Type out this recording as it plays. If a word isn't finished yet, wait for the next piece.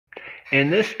In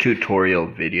this tutorial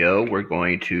video, we're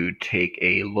going to take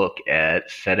a look at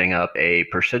setting up a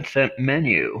persistent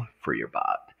menu for your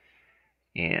bot.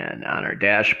 And on our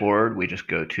dashboard, we just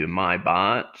go to My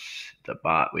Bots, the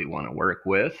bot we want to work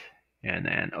with. And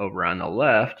then over on the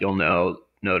left, you'll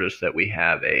notice that we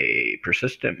have a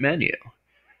persistent menu.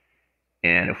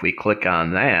 And if we click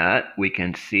on that, we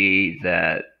can see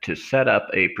that to set up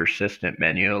a persistent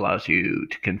menu allows you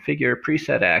to configure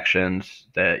preset actions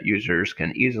that users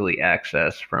can easily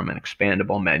access from an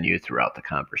expandable menu throughout the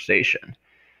conversation.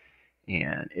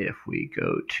 And if we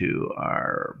go to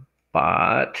our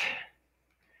bot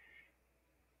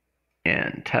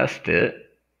and test it,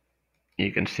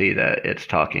 you can see that it's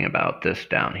talking about this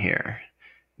down here,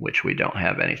 which we don't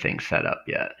have anything set up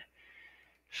yet.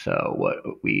 So what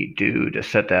we do to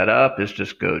set that up is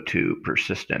just go to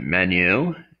persistent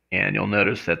menu, and you'll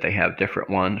notice that they have different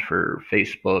ones for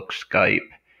Facebook, Skype,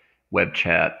 web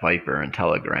chat, Viper, and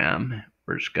Telegram.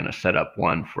 We're just going to set up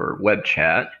one for web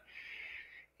chat.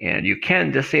 And you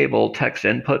can disable text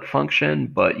input function,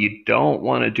 but you don't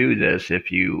want to do this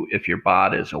if your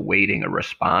bot is awaiting a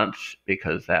response,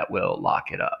 because that will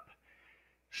lock it up.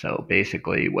 So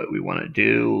basically what we want to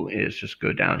do is just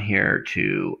go down here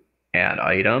to add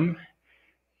item,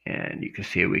 and you can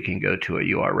see we can go to a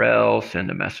URL,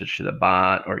 send a message to the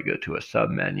bot, or go to a sub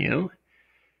menu.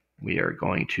 We are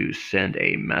going to send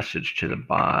a message to the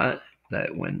bot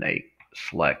that when they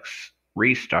select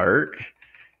restart,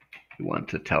 we want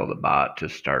to tell the bot to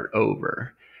start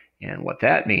over. And what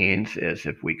that means is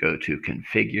if we go to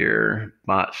configure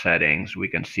bot settings, we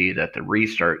can see that the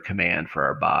restart command for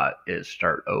our bot is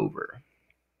start over.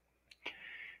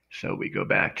 So we go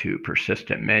back to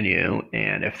persistent menu,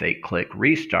 and if they click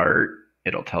restart,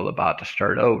 it'll tell the bot to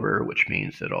start over, which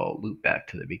means it'll loop back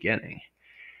to the beginning.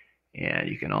 And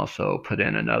you can also put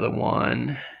in another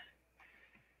one.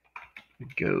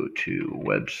 Go to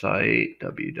website,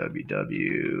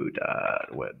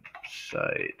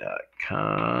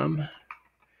 www.website.com.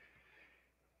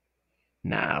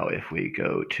 Now, if we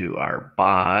go to our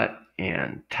bot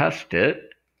and test it,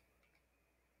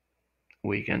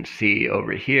 we can see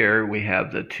over here we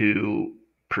have the two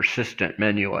persistent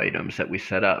menu items that we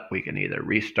set up. We can either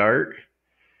restart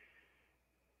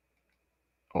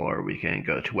or we can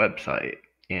go to website.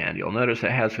 And you'll notice it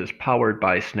has this powered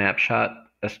by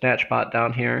SnatchBot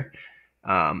down here.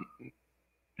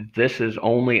 This is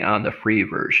only on the free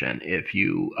version. If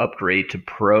you upgrade to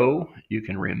Pro, you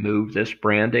can remove this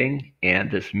branding, and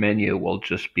this menu will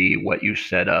just be what you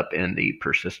set up in the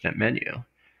persistent menu.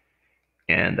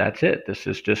 And that's it. This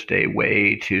is just a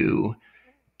way to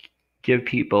give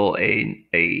people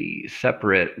a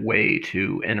separate way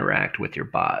to interact with your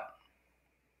bot.